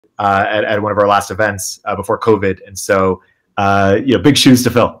at one of our last events before COVID. And so, big shoes to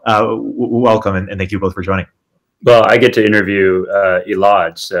fill. Welcome, and thank you both for joining. Well, I get to interview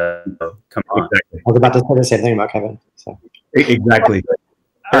Elad, so come on. Exactly. I was about to say the same thing about Kevin. So. Exactly.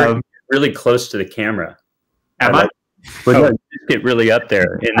 Really close to the camera. Am I? Just get really up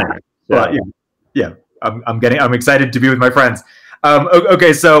there. So. Well, yeah. I'm excited to be with my friends.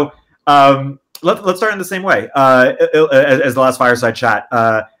 Okay, so let's start in the same way as the last fireside chat.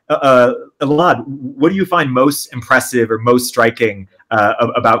 Elad, what do you find most impressive or most striking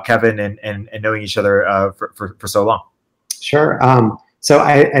about Kevin and knowing each other for so long? Sure. So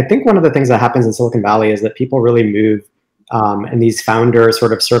I think one of the things that happens in Silicon Valley is that people really move in these founder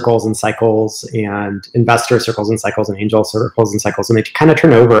sort of circles and cycles, and investor circles and cycles, and angel circles and cycles, and they kind of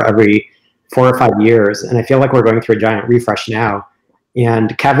turn over every 4 or 5 years. And I feel like we're going through a giant refresh now.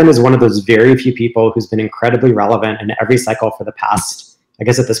 And Kevin is one of those very few people who's been incredibly relevant in every cycle for the past, I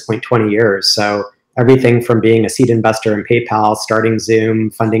guess at this point, 20 years. So everything from being a seed investor in PayPal, starting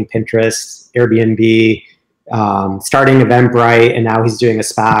Zoom, funding Pinterest, Airbnb, starting Eventbrite, and now he's doing a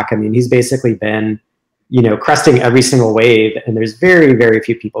SPAC. I mean, he's basically been, cresting every single wave, and there's very, very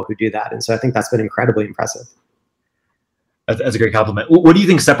few people who do that. And so I think that's been incredibly impressive. That's a great compliment. What do you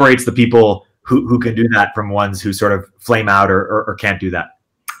think separates the people who can do that from ones who sort of flame out or can't do that?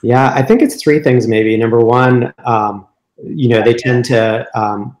 Yeah, I think it's 3 things maybe. Number one, they tend to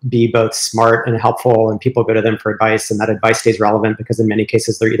be both smart and helpful, and people go to them for advice, and that advice stays relevant because in many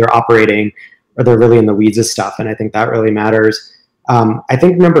cases they're either operating or they're really in the weeds of stuff. And I think that really matters. I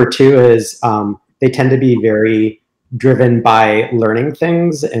think number 2 is they tend to be very driven by learning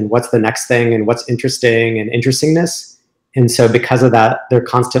things and what's the next thing and what's interesting and interestingness. And so because of that, they're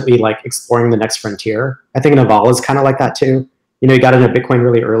constantly like exploring the next frontier. I think Naval is kind of like that too. He got into Bitcoin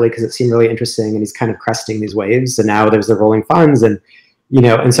really early because it seemed really interesting, and he's kind of cresting these waves. And now there's the rolling funds, and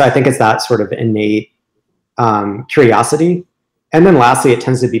and so I think it's that sort of innate curiosity. And then lastly, it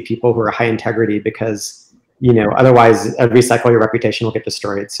tends to be people who are high integrity because otherwise every cycle your reputation will get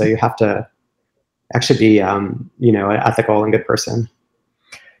destroyed. So you have to actually be an ethical and good person.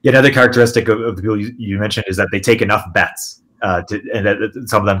 Yeah, another characteristic of the people you mentioned is that they take enough bets, and that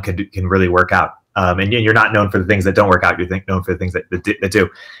some of them can really work out. And you're not known for the things that don't work out. You're known for the things that do.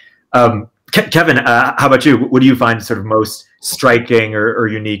 Kevin, how about you? What do you find sort of most striking or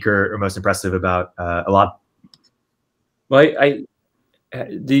unique or most impressive about Elad? Well,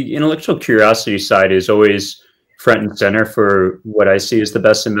 the intellectual curiosity side is always front and center for what I see as the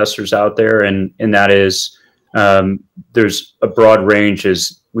best investors out there, and that is there's a broad range.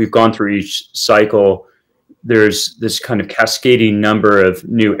 As we've gone through each cycle, there's this kind of cascading number of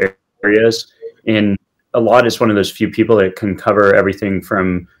new areas. And Elad is one of those few people that can cover everything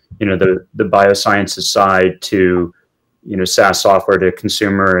from, the biosciences side to, SaaS software to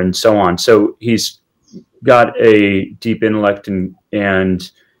consumer and so on. So he's got a deep intellect and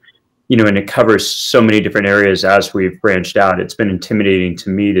it covers so many different areas as we've branched out. It's been intimidating to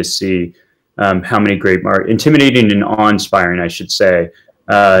me to see how many great intimidating and awe-inspiring, I should say,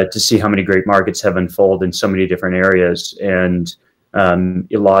 to see how many great markets have unfolded in so many different areas. And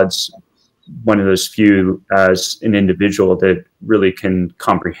Elad's one of those few as an individual that really can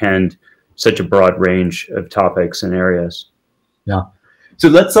comprehend such a broad range of topics and areas. Yeah. So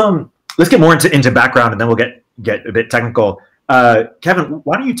let's get more into background, and then we'll get a bit technical. Kevin,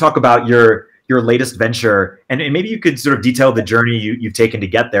 why don't you talk about your latest venture, and maybe you could sort of detail the journey you've taken to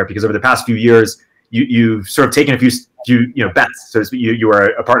get there, because over the past few years, you've sort of taken a few bets. So you were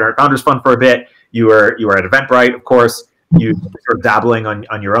a partner at Founders Fund for a bit. You were at Eventbrite, of course. You were sort of dabbling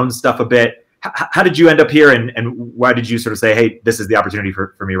on your own stuff a bit. How did you end up here, and why did you sort of say, hey, this is the opportunity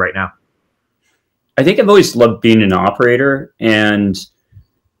for me right now? I think I've always loved being an operator, and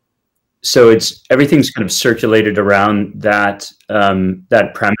so everything's kind of circulated around that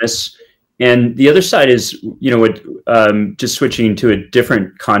that premise. And the other side is, just switching to a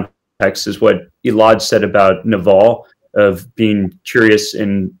different context, is what Elad said about Naval, of being curious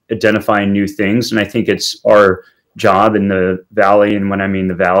and identifying new things. And I think it's our job in the Valley, and when I mean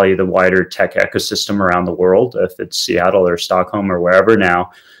the Valley, the wider tech ecosystem around the world, if it's Seattle or Stockholm or wherever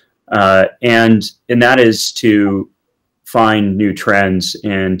now, and that is to find new trends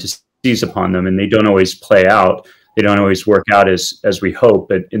and to seize upon them. And they don't always play out. They don't always work out as we hope,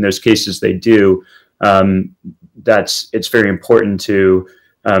 but in those cases they do. It's very important to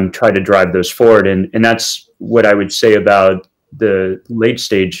try to drive those forward. And that's what I would say about the late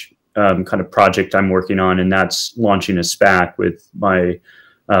stage kind of project I'm working on, and that's launching a SPAC with my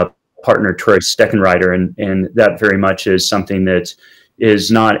partner Troy Steckenrider, and that very much is something that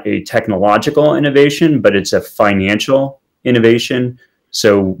is not a technological innovation, but it's a financial innovation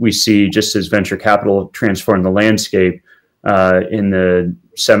So we see, just as venture capital transformed the landscape in the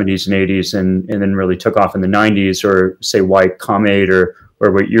 70s and 80s, and then really took off in the 90s, or say Y Combinator,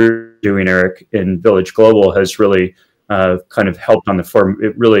 or what you're doing, Erik, in Village Global has really kind of helped on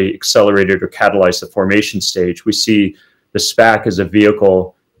it really accelerated or catalyzed the formation stage. We see the SPAC as a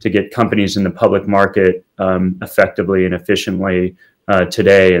vehicle to get companies in the public market effectively and efficiently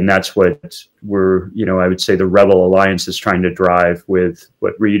today. And that's what we're, I would say the Rebel Alliance is trying to drive with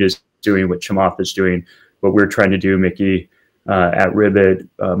what Reed is doing, what Chamath is doing, what we're trying to do, Mickey, at Ribbit,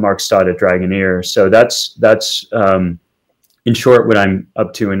 Mark Stott at Dragoneer. So that's in short, what I'm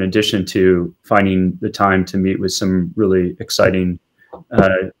up to, in addition to finding the time to meet with some really exciting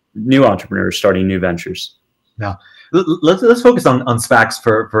new entrepreneurs starting new ventures. Yeah, let's focus on SPACs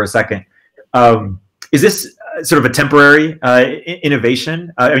for a second. Is this sort of a temporary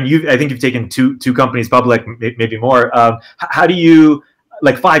innovation? I mean, I think you've taken two companies public, maybe more. How do you,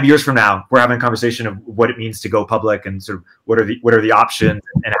 like 5 years from now, we're having a conversation of what it means to go public, and sort of what are the options,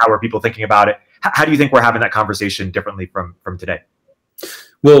 and how are people thinking about it? How do you think we're having that conversation differently from today?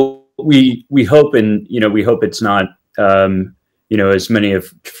 Well, we hope, and we hope it's not as many have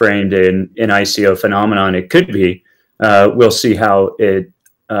framed an ICO phenomenon. It could be. We'll see how it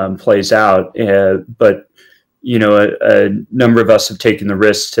plays out. But a number of us have taken the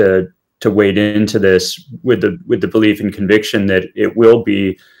risk to wade into this with the belief and conviction that it will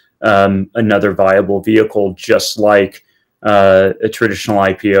be another viable vehicle, just like a traditional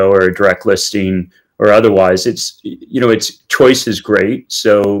IPO or a direct listing or otherwise. It's choice is great.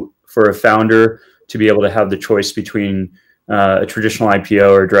 So for a founder to be able to have the choice between a traditional IPO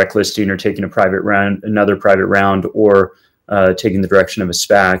or a direct listing, or taking another private round, or taking the direction of a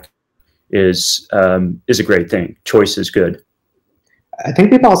SPAC is a great thing. Choice is good. I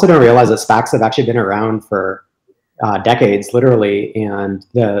think people also don't realize that SPACs have actually been around for decades, literally, and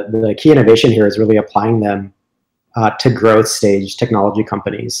the key innovation here is really applying them to growth stage technology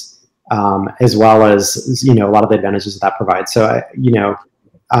companies, as well as a lot of the advantages that provides. So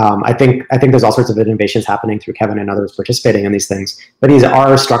I think there's all sorts of innovations happening through Kevin and others participating in these things. But these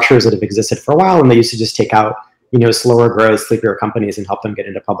are structures that have existed for a while, and they used to just take out slower growth, sleepier companies and help them get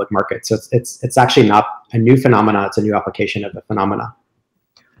into public markets. So it's actually not a new phenomena; it's a new application of the phenomena.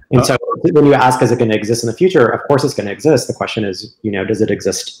 And so when you ask, is it going to exist in the future? Of course, it's going to exist. The question is, does it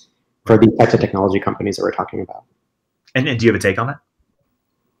exist for these types of technology companies that we're talking about? And do you have a take on that?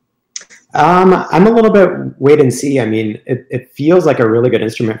 I'm a little bit wait and see. I mean, it feels like a really good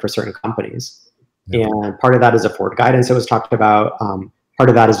instrument for certain companies. Yeah. And part of that is a forward guidance that was talked about. Part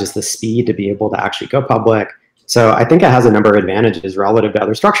of that is just the speed to be able to actually go public. So I think it has a number of advantages relative to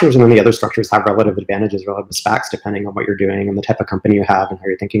other structures, and then the other structures have relative advantages relative to SPACs, depending on what you're doing and the type of company you have and how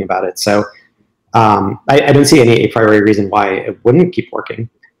you're thinking about it. So I don't see any a priori reason why it wouldn't keep working.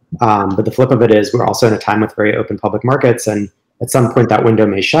 But the flip of it is we're also in a time with very open public markets, and at some point that window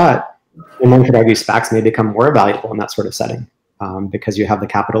may shut, and one could argue SPACs may become more valuable in that sort of setting, because you have the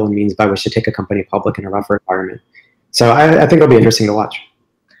capital and means by which to take a company public in a rougher environment. So I think it'll be interesting to watch.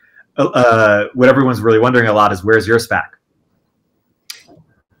 What everyone's really wondering a lot is, where's your SPAC?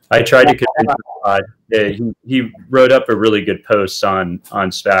 I tried to convince Elad. He wrote up a really good post on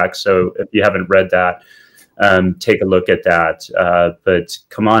SPAC. So if you haven't read that, take a look at that. But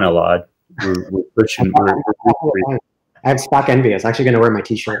come on, Elad, we're pushing. I have SPAC envy. I was actually going to wear my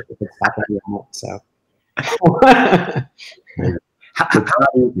T-shirt with SPAC envy on it. So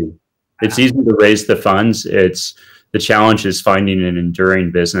it's easy to raise the funds. The challenge is finding an enduring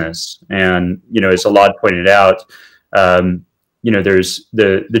business. And, as Elad pointed out, there's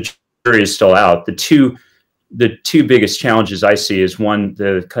the jury is still out. The two biggest challenges I see is, one,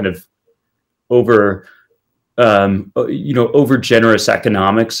 the kind of over generous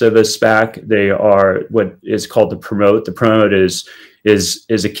economics of a SPAC. They are what is called the promote. The promote is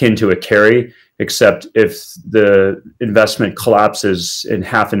akin to a carry, except if the investment collapses in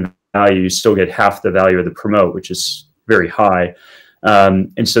half in value, you still get half the value of the promote, which is very high.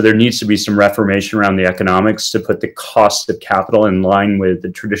 And so there needs to be some reformation around the economics to put the cost of capital in line with the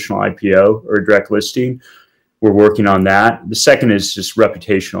traditional IPO or direct listing. We're working on that. The second is just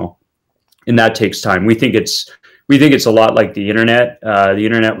reputational, and that takes time. We think it's a lot like the internet. The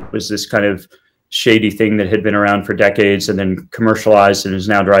internet was this kind of shady thing that had been around for decades and then commercialized and is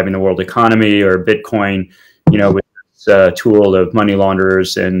now driving the world economy, or Bitcoin, with this tool of money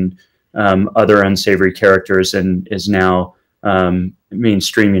launderers and other unsavory characters, and is now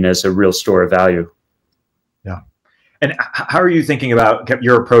mainstreaming as a real store of value. Yeah. And how are you thinking about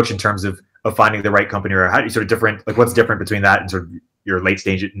your approach in terms of finding the right company, or how do you sort of different, like what's different between that and sort of your late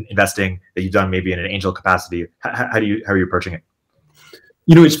stage investing that you've done maybe in an angel capacity? How are you approaching it?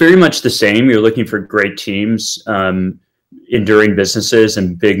 It's very much the same. You're looking for great teams, enduring businesses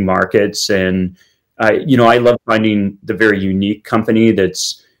and big markets. And I love finding the very unique company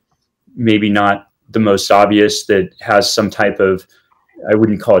that's maybe not the most obvious, that has some type of, I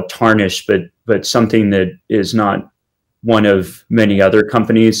wouldn't call it tarnish, but something that is not one of many other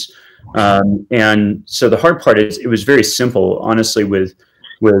companies. And so the hard part is, it was very simple, honestly, with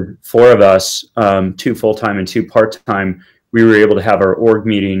four of us, 2 full-time and 2 part-time. We were able to have our org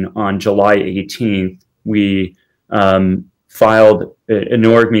meeting on July 18th. We filed an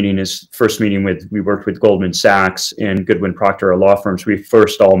org meeting. Is first meeting we worked with Goldman Sachs and Goodwin Procter, our law firms. We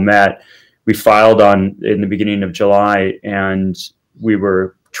first all met. We filed in the beginning of July, and we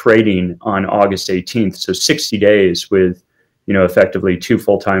were trading on August 18th. So 60 days with, effectively 2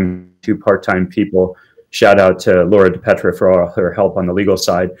 full-time, 2 part-time people. Shout out to Laura DePetra for all her help on the legal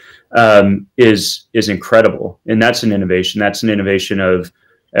side, is incredible. And that's an innovation. That's an innovation of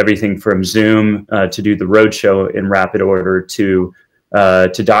everything from Zoom to do the roadshow in rapid order to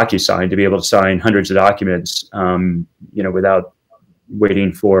DocuSign, to be able to sign hundreds of documents, without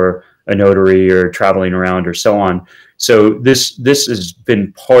waiting for a notary or traveling around or so on. So this has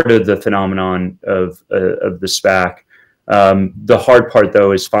been part of the phenomenon of the SPAC. The hard part,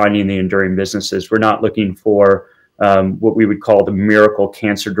 though, is finding the enduring businesses. We're not looking for what we would call the miracle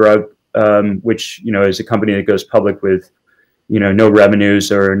cancer drug, which is a company that goes public with no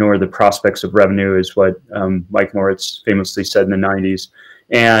revenues nor the prospects of revenue, is what Mike Moritz famously said in the 90s.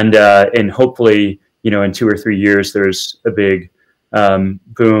 And hopefully in 2 or 3 years there's a big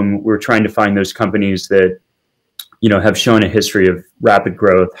boom. We're trying to find those companies that have shown a history of rapid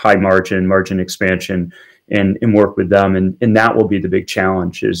growth, high margin expansion, and work with them. And that will be the big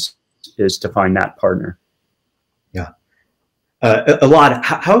challenge, is to find that partner. Yeah. Elad,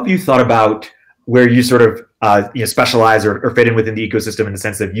 how have you thought about where you sort of specialize or fit in within the ecosystem, in the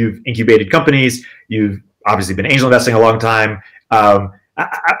sense that you've incubated companies, you've obviously been angel investing a long time,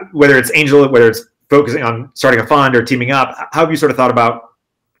 whether it's angel, whether it's focusing on starting a fund or teaming up, how have you sort of thought about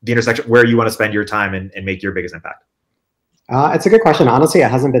the intersection where you want to spend your time and make your biggest impact? It's a good question. Honestly,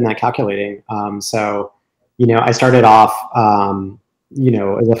 it hasn't been that calculating. So, I started off,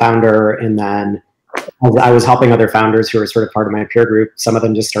 as a founder, and then I was helping other founders who were sort of part of my peer group. Some of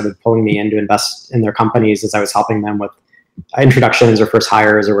them just started pulling me in to invest in their companies as I was helping them with introductions or first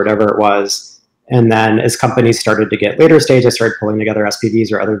hires or whatever it was. And then as companies started to get later stage, I started pulling together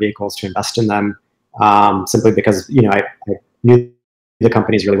SPVs or other vehicles to invest in them, simply because, I knew the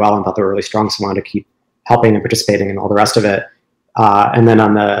companies really well and thought they were really strong, so I wanted to keep helping and participating and all the rest of it. And then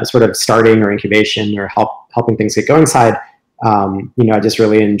on the sort of starting or incubation or helping things get going side, I just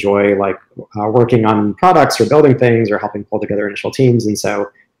really enjoy working on products or building things or helping pull together initial teams. And so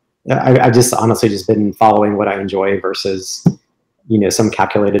I've just honestly just been following what I enjoy versus, some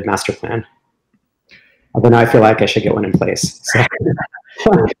calculated master plan. Although now I feel like I should get one in place.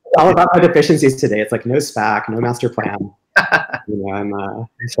 So all about my deficiencies today. It's like no SPAC, no master plan. I'm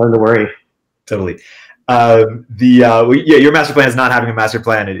starting to worry. Totally. Your master plan is not having a master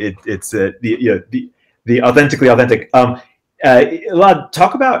plan. It's the authentically authentic. Elad,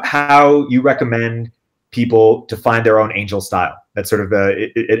 talk about how you recommend people to find their own angel style. That's sort of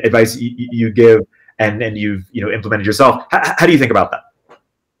advice you give and you've implemented yourself. How do you think about that?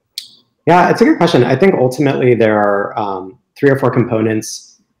 Yeah, it's a good question. I think ultimately there are 3 or 4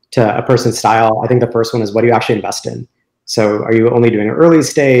 components to a person's style. I think the first one is, what do you actually invest in? So are you only doing an early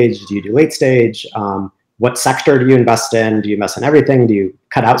stage? Do you do late stage? What sector do you invest in? Do you invest in everything? Do you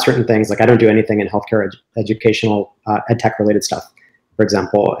cut out certain things? Like I don't do anything in healthcare, educational, ed tech related stuff, for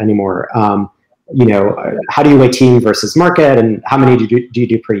example, anymore. How do you weigh team versus market, and how many do you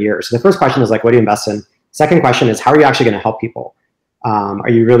do per year? So the first question is what do you invest in? Second question is, how are you actually going to help people? Are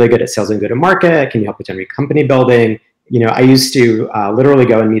you really good at sales and go-to-market? Can you help with generate company building? I used to literally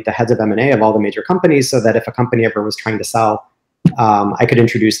go and meet the heads of M&A of all the major companies, so that if a company ever was trying to sell, I could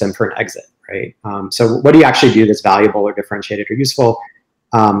introduce them for an exit, right? So what do you actually do that's valuable or differentiated or useful?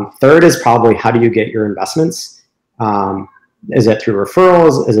 Third is probably, how do you get your investments? Is it through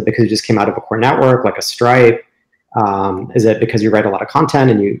referrals? Is it because you just came out of a core network like a Stripe? Is it because you write a lot of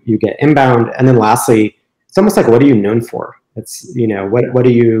content and you get inbound? And then lastly, it's almost like, what are you known for? It's,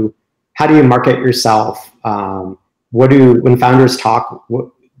 how do you market yourself? When founders talk,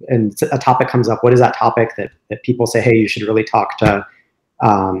 and a topic comes up, what is that topic that people say, hey, you should really talk to,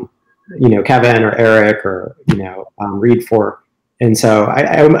 Kevin or Erik or, Reed for? And so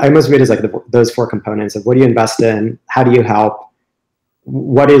I almost read it as those 4 components of, what do you invest in? How do you help?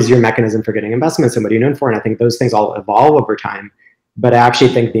 What is your mechanism for getting investments, and what are you known for? And I think those things all evolve over time, but I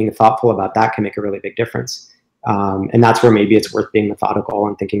actually think being thoughtful about that can make a really big difference. And that's where maybe it's worth being methodical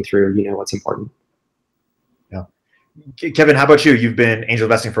and thinking through, what's important. Yeah. Kevin, how about you? You've been angel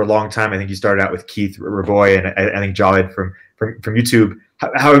investing for a long time. I think you started out with Keith Ravoy and I think Jawed from YouTube.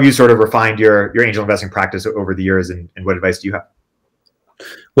 How have you sort of refined your angel investing practice over the years, and what advice do you have?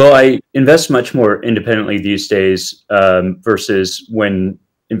 Well, I invest much more independently these days versus when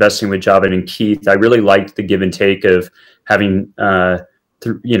investing with Jawed and Keith. I really liked the give and take of having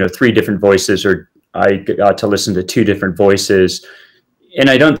three different voices, or I got to listen to two different voices. And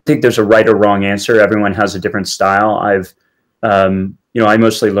I don't think there's a right or wrong answer. Everyone has a different style. I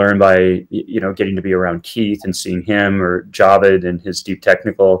mostly learn by, getting to be around Keith and seeing him, or Jawed and his deep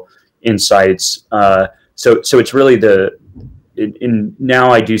technical insights. So it's really now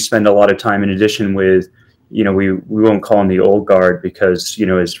I do spend a lot of time in addition with, we won't call him the old guard because,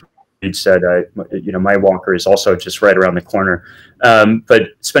 as Reed said, my walker is also just right around the corner. But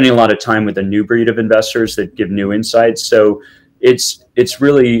spending a lot of time with a new breed of investors that give new insights. So it's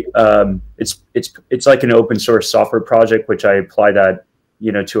really it's like an open source software project, which I apply that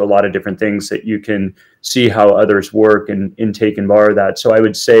to a lot of different things that you can see how others work and take and borrow that. So I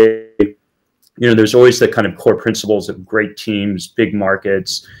would say there's always the kind of core principles of great teams, big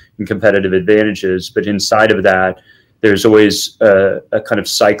markets, and competitive advantages. But inside of that, there's always a kind of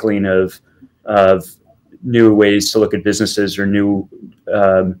cycling of new ways to look at businesses, or new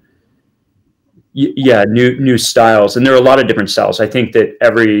styles. And there are a lot of different styles. I think that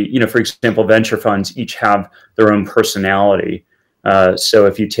every, for example, venture funds each have their own personality. So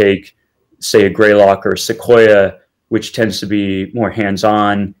if you take, say, a Greylock or a Sequoia, which tends to be more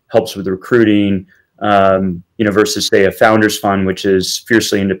hands-on, helps with recruiting, versus, say, a founders fund, which is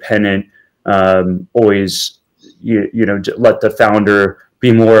fiercely independent, always, let the founder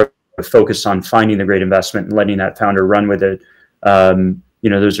be more focused on finding the great investment and letting that founder run with it.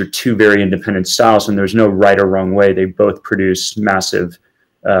 Those are two very independent styles, and there's no right or wrong way. They both produce massive,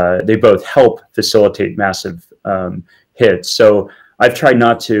 they both help facilitate massive hits. So I've tried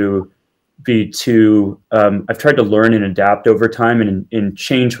not to be too, I've tried to learn and adapt over time and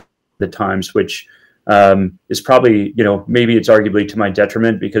change the times, which is probably, maybe it's arguably to my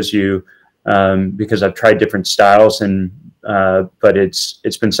detriment because I've tried different styles, but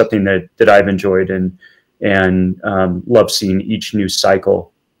it's been something that I've enjoyed and love seeing each new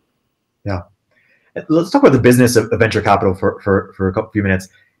cycle. Yeah. Let's talk about the business of venture capital for a few minutes.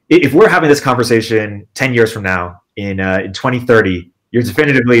 If we're having this conversation 10 years from now, in 2030, you're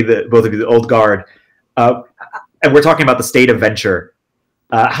definitively both of you the old guard, and we're talking about the state of venture.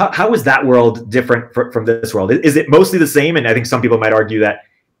 How is that world different from this world? Is it mostly the same? And I think some people might argue that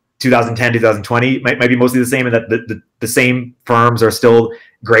 2010, 2020 might be mostly the same, and that the same firms are still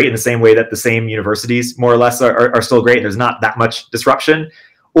great in the same way that the same universities more or less are still great. And there's not that much disruption,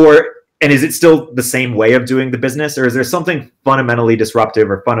 and is it still the same way of doing the business, or is there something fundamentally disruptive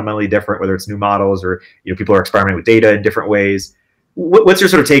or fundamentally different, whether it's new models or people are experimenting with data in different ways? What's your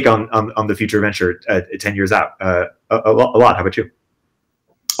sort of take on the future of venture 10 years out? A lot. How about you?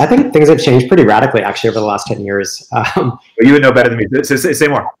 I think things have changed pretty radically, actually, over the last 10 years. Well, you would know better than me. So say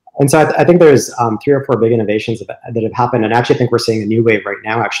more. And so I think there's 3 or 4 big innovations that have happened. And actually, I think we're seeing a new wave right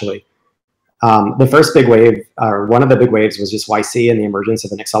now, actually. The first big wave, or one of the big waves, was just YC, and the emergence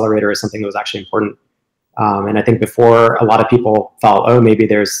of an accelerator is something that was actually important. And I think before, a lot of people thought, oh, maybe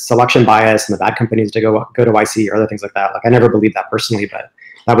there's selection bias and the bad companies to go to YC or other things like that. Like, I never believed that personally, but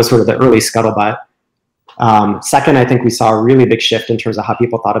that was sort of the early scuttlebutt. Second, I think we saw a really big shift in terms of how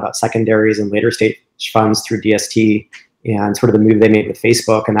people thought about secondaries and later stage funds through DST and sort of the move they made with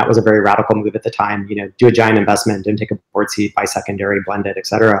Facebook. And that was a very radical move at the time. Do a giant investment, don't take a board seat, buy secondary, blend it, et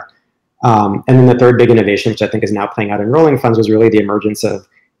cetera. And then the third big innovation, which I think is now playing out in rolling funds, was really the emergence of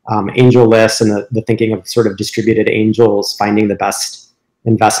angel lists and the thinking of sort of distributed angels finding the best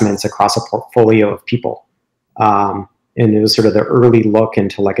investments across a portfolio of people. And it was sort of the early look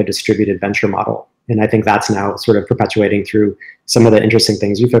into like a distributed venture model. And I think that's now sort of perpetuating through some of the interesting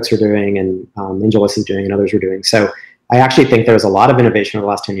things you folks are doing and AngelList is doing and others are doing. So I actually think there's a lot of innovation over the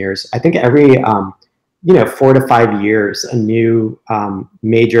last 10 years. I think every 4 to 5 years, a new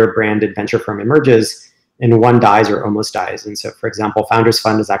major branded venture firm emerges and one dies or almost dies. And so, for example, Founders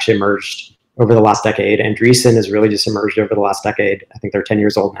Fund has actually emerged over the last decade. Andreessen has really just emerged over the last decade. I think they're 10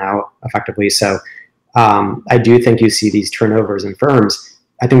 years old now, effectively. So I do think you see these turnovers in firms.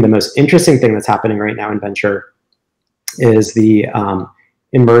 I think the most interesting thing that's happening right now in venture is the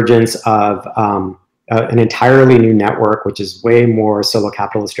emergence of an entirely new network, which is way more solo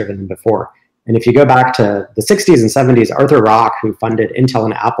capitalist driven than before. And if you go back to the 60s and 70s, Arthur Rock, who funded Intel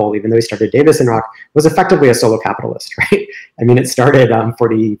and Apple, even though he started Davis and Rock, was effectively a solo capitalist, right? I mean, it started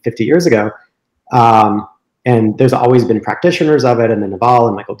 40, 50 years ago. And there's always been practitioners of it, and then Naval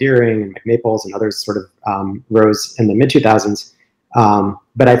and Michael Deering and Mike Maples and others sort of rose in the mid-2000s.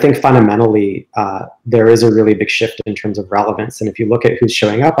 But I think fundamentally, there is a really big shift in terms of relevance. And if you look at who's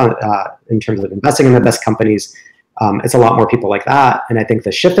showing up on, in terms of investing in the best companies, it's a lot more people like that. And I think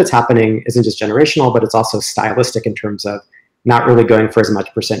the shift that's happening isn't just generational, but it's also stylistic in terms of not really going for as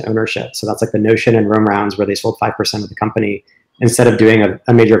much percent ownership. So that's like the Notion and Rome rounds where they sold 5% of the company, instead of doing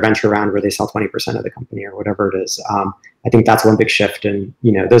a major venture round where they sell 20% of the company or whatever it is. I think that's one big shift. And,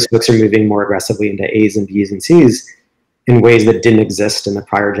 you know, those folks are moving more aggressively into A's and B's and C's in ways that didn't exist in the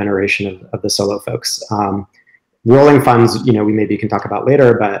prior generation of the solo folks. Rolling funds, you know, we maybe can talk about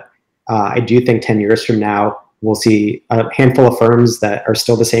later, but I do think 10 years from now, we'll see a handful of firms that are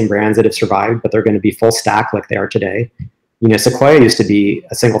still the same brands that have survived, but they're going to be full stack like they are today. You know, Sequoia used to be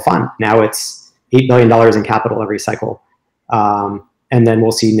a single fund. Now it's $8 billion in capital every cycle. And then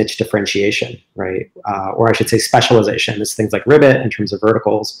we'll see niche differentiation, right? Or I should say specialization. It's things like Ribbit in terms of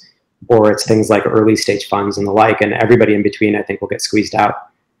verticals, or it's things like early stage funds and the like, and everybody in between I think will get squeezed out.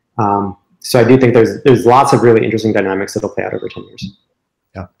 So I do think there's lots of really interesting dynamics that'll play out over 10 years.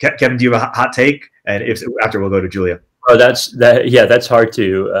 Yeah. Kevin, do you have a hot take? And if after, we'll go to Julia. Oh, yeah, that's hard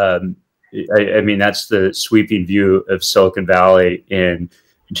to, I mean, that's the sweeping view of Silicon Valley in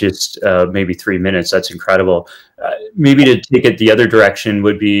just maybe 3 minutes. That's incredible. Maybe to take it the other direction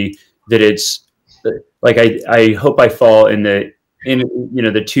would be that it's like, I hope I fall in you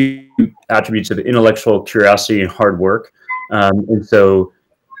know, the two attributes of intellectual curiosity and hard work. And so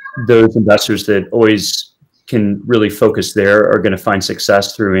those investors that always can really focus there are going to find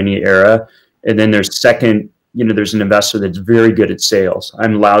success through any era. And then there's second, you know, there's an investor that's very good at sales.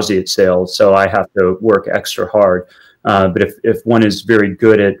 I'm lousy at sales, so I have to work extra hard. But if one is very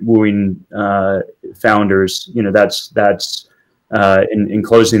good at wooing founders, you know, that's in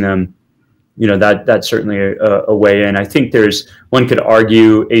closing them, you know, that's certainly a way in. I think one could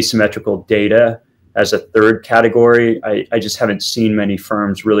argue asymmetrical data as a third category. I just haven't seen many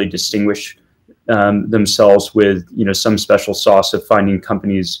firms really distinguish themselves with, you know, some special sauce of finding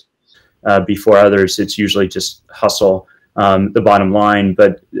companies before others. It's usually just hustle, the bottom line.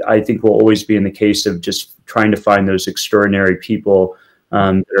 But I think will always be in the case of just trying to find those extraordinary people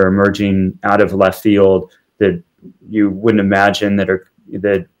that are emerging out of left field that you wouldn't imagine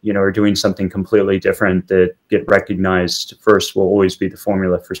that you know are doing something completely different, that get recognized first, will always be the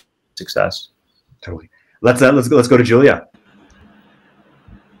formula for success. Totally. Let's go to Julia.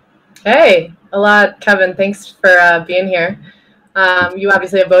 Hey, Elad, Kevin, thanks for being here. You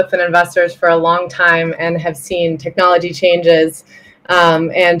obviously have both been investors for a long time and have seen technology changes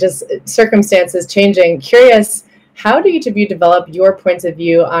and just circumstances changing. Curious, how do each of you develop your points of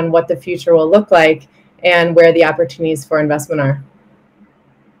view on what the future will look like and where the opportunities for investment are?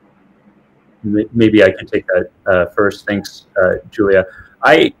 Maybe I can take that first. Thanks, Julia.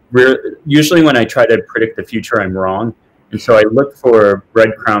 Usually when I try to predict the future, I'm wrong. And so I look for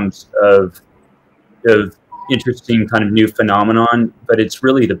breadcrumbs of interesting kind of new phenomenon, but it's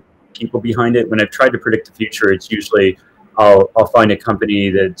really the people behind it. When I've tried to predict the future, it's usually I'll find a company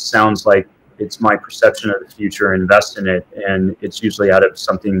that sounds like it's my perception of the future, invest in it, and it's usually out of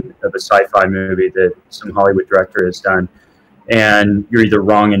something of a sci-fi movie that some Hollywood director has done. And you're either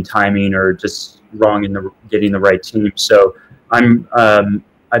wrong in timing or just wrong in getting the right team. So I've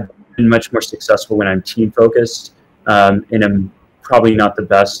been much more successful when I'm team focused, and I'm probably not the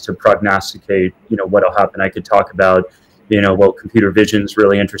best to prognosticate, you know, what'll happen. I could talk about, you know, well, computer vision is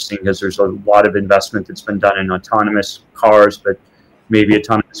really interesting because there's a lot of investment that's been done in autonomous cars, but maybe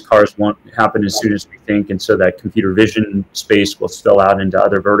autonomous cars won't happen as soon as we think. And so that computer vision space will spill out into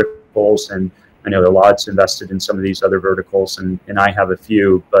other verticals. And I know Elad's invested in some of these other verticals, and I have a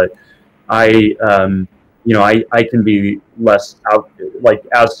few, but you know, I can be less out, like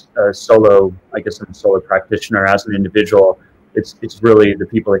as a solo, I guess I'm a solo practitioner, as an individual, it's really the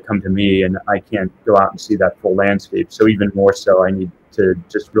people that come to me, and I can't go out and see that full landscape. So even more so, I need to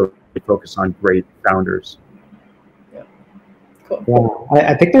just really focus on great founders. Yeah, cool. Yeah,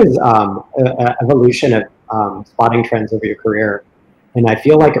 I think there's an evolution of spotting trends over your career. And I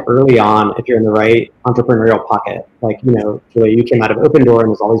feel like early on, if you're in the right entrepreneurial pocket, like, you know, Julia, you came out of Open Door, and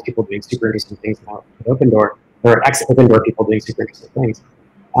there's always people doing super interesting things now at Open Door, or ex-Open Door people doing super interesting things.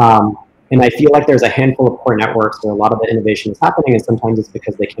 And I feel like there's a handful of core networks where a lot of the innovation is happening, and sometimes it's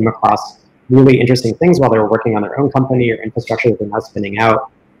because they came across really interesting things while they were working on their own company or infrastructure that they're now spinning out.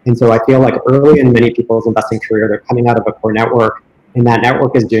 And so I feel like early in many people's investing career, they're coming out of a core network, and that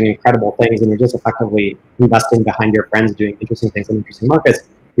network is doing incredible things, and you're just effectively investing behind your friends doing interesting things in interesting markets.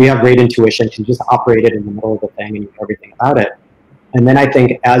 We have great intuition to just operate it in the middle of the thing and you know everything about it. And then I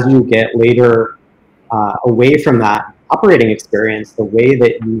think as you get later away from that operating experience, the way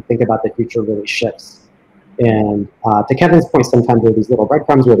that you think about the future really shifts. And to Kevin's point, sometimes there are these little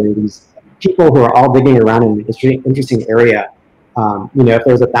breadcrumbs where there are these people who are all digging around in an interesting area. You know, if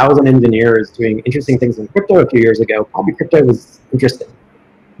there's 1,000 engineers doing interesting things in crypto a few years ago, probably crypto was interesting.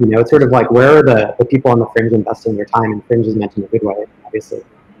 You know, it's sort of like, where are the people on the fringe investing their time? And fringe is meant in a good way, obviously.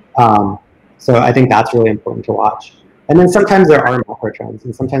 So I think that's really important to watch. And then sometimes there are macro trends,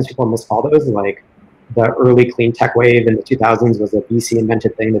 and sometimes people miscall those. Like the early clean tech wave in the 2000s was a VC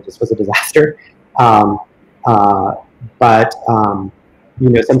invented thing that just was a disaster. You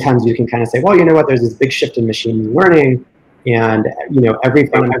know, sometimes you can kind of say, well, you know what, there's this big shift in machine learning, and you know, every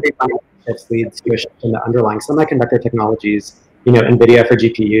time shift leads to a shift in the underlying semiconductor technologies. You know, NVIDIA for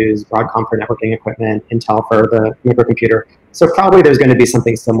GPUs, Broadcom for networking equipment, Intel for the microcomputer. So probably there's going to be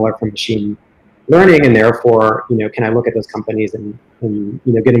something similar for machine learning, and therefore, you know, can I look at those companies and you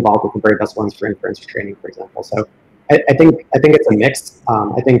know, get involved with the very best ones for inference or training, for example. So I think it's a mix.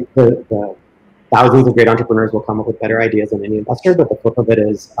 I think the thousands of great entrepreneurs will come up with better ideas than any investor, but the flip of it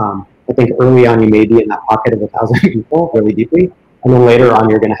is, I think early on you may be in that pocket of 1,000 people really deeply, and then later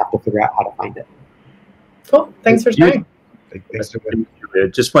on you're going to have to figure out how to find it. Cool. Thanks for sharing.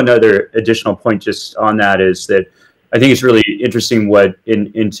 Just one other additional point just on that is that I think it's really interesting what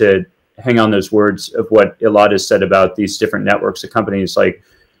to hang on those words of what Elad has said about these different networks of companies like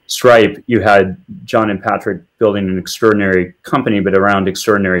Stripe. You had John and Patrick building an extraordinary company, but around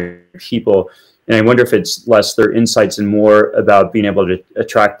extraordinary people. And I wonder if it's less their insights and more about being able to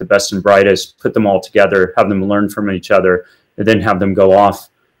attract the best and brightest, put them all together, have them learn from each other, and then have them go off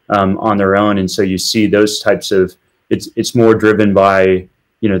on their own. And so you see those types of, it's more driven by,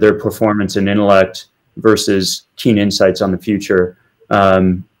 you know, their performance and intellect versus keen insights on the future.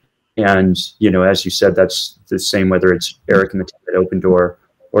 And, you know, as you said, that's the same whether it's Erik and the team at Open Door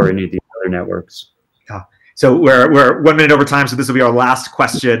or any of the other networks. Yeah. So we're 1 minute over time, so this will be our last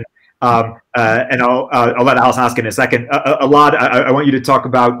question. And I'll let Alice ask in a second. Elad, I want you to talk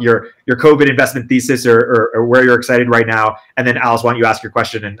about your COVID investment thesis or where you're excited right now. And then Alice, why don't you ask your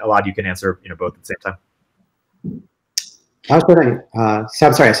question, and Elad, you can answer, you know, both at the same time. I was wondering, so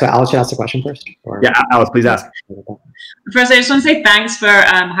I'm sorry, so Alice should ask the question first? Or? Yeah, Alice, please ask. First, I just want to say thanks for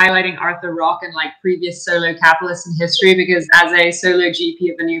highlighting Arthur Rock and like previous solo capitalists in history, because as a solo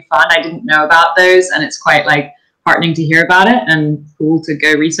GP of a new fund, I didn't know about those, and it's quite like heartening to hear about it and cool to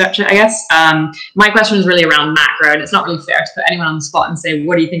go research it, I guess. My question is really around macro, and it's not really fair to put anyone on the spot and say,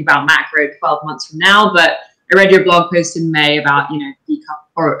 what do you think about macro 12 months from now? But I read your blog post in May about, you know,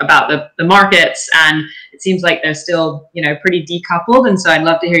 about the markets, and it seems like they're still, you know, pretty decoupled. And so I'd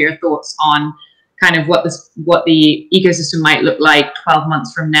love to hear your thoughts on kind of what the ecosystem might look like 12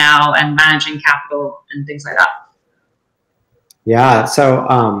 months from now, and managing capital and things like that. Yeah,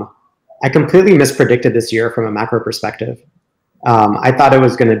 so I completely mispredicted this year from a macro perspective. I thought it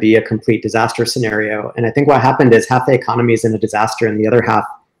was going to be a complete disaster scenario. And I think what happened is half the economy is in a disaster and the other half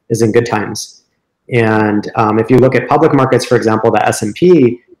is in good times. And if you look at public markets, for example, the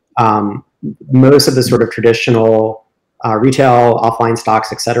S&P, most of the sort of traditional retail, offline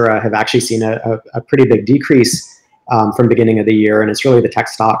stocks, et cetera, have actually seen a pretty big decrease from beginning of the year. And it's really the tech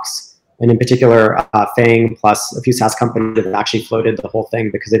stocks. And in particular, FANG plus a few SaaS companies that have actually floated the whole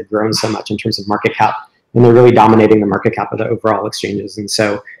thing because they've grown so much in terms of market cap. And they're really dominating the market cap of the overall exchanges. And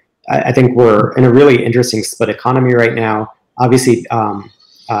so I think we're in a really interesting split economy right now. Obviously,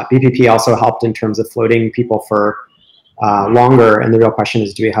 BPP also helped in terms of floating people for longer. And the real question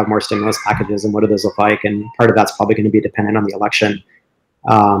is, do we have more stimulus packages, and what do those look like? And part of that's probably going to be dependent on the election.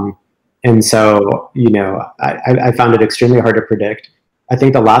 And so, you know, I found it extremely hard to predict. I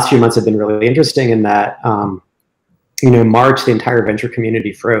think the last few months have been really interesting in that, you know, March, the entire venture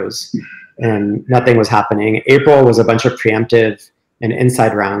community froze and nothing was happening. April was a bunch of preemptive and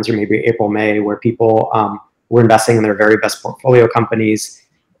inside rounds, or maybe April, May, where people were investing in their very best portfolio companies.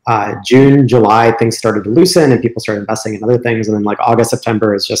 June, July, things started to loosen and people started investing in other things. And then like August,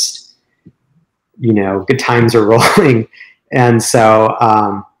 September is just, you know, good times are rolling. And so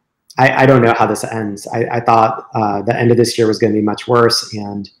I don't know how this ends. I thought the end of this year was going to be much worse.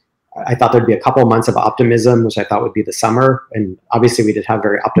 And I thought there'd be a couple of months of optimism, which I thought would be the summer. And obviously we did have a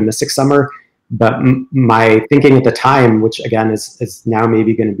very optimistic summer. But my thinking at the time, which again is now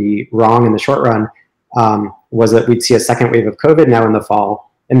maybe going to be wrong in the short run, was that we'd see a second wave of COVID now in the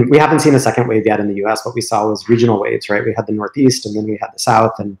fall. And we haven't seen a second wave yet in the US. What we saw was regional waves, right? We had the Northeast, and then we had the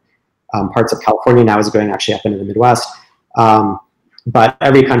South, and parts of California now is going actually up into the Midwest. But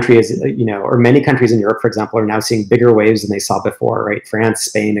every country is, you know, or many countries in Europe, for example, are now seeing bigger waves than they saw before, right? France,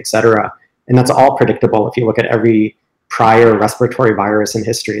 Spain, et cetera. And that's all predictable if you look at every prior respiratory virus in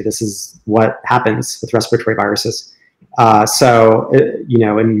history. This is what happens with respiratory viruses. You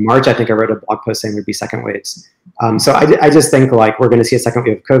know, in March, I think I wrote a blog post saying there'd be second waves. So I just think like we're going to see a second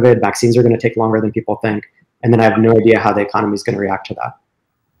wave of COVID. Vaccines are going to take longer than people think. And then I have no idea how the economy is going to react to that.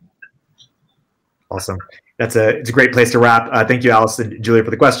 Awesome. It's a great place to wrap. Thank you, Alice and Julia,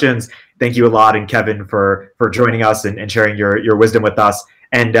 for the questions. Thank you, Elad and Kevin, for joining us and sharing your wisdom with us.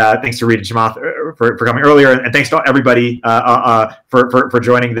 And thanks to Reed and Chamath for coming earlier. And thanks to everybody for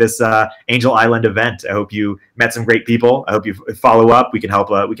joining this Angel Island event. I hope you met some great people. I hope you follow up. We can help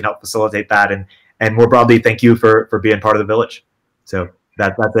facilitate that. And more broadly, thank you for being part of the village. So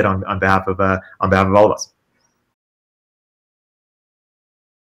that's it on behalf of all of us.